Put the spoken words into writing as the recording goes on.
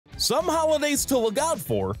Some holidays to look out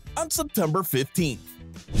for on September 15th.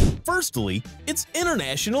 Firstly, it's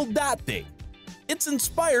International Dot Day. It's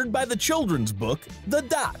inspired by the children's book The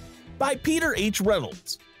Dot by Peter H.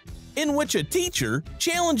 Reynolds, in which a teacher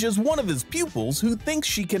challenges one of his pupils who thinks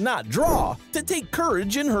she cannot draw to take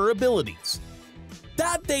courage in her abilities.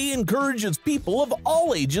 Dot Day encourages people of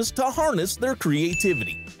all ages to harness their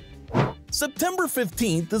creativity. September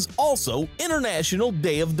 15th is also International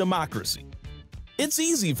Day of Democracy. It's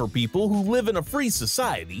easy for people who live in a free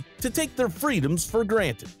society to take their freedoms for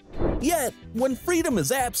granted. Yet, when freedom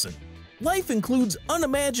is absent, life includes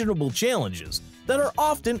unimaginable challenges that are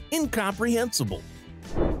often incomprehensible.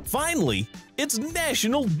 Finally, it's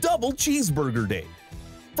National Double Cheeseburger Day.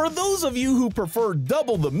 For those of you who prefer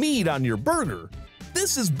double the meat on your burger,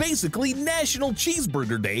 this is basically National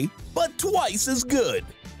Cheeseburger Day, but twice as good.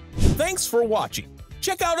 Thanks for watching.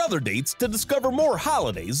 Check out other dates to discover more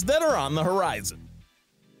holidays that are on the horizon.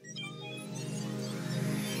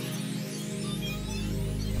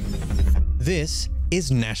 This is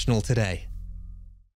National Today.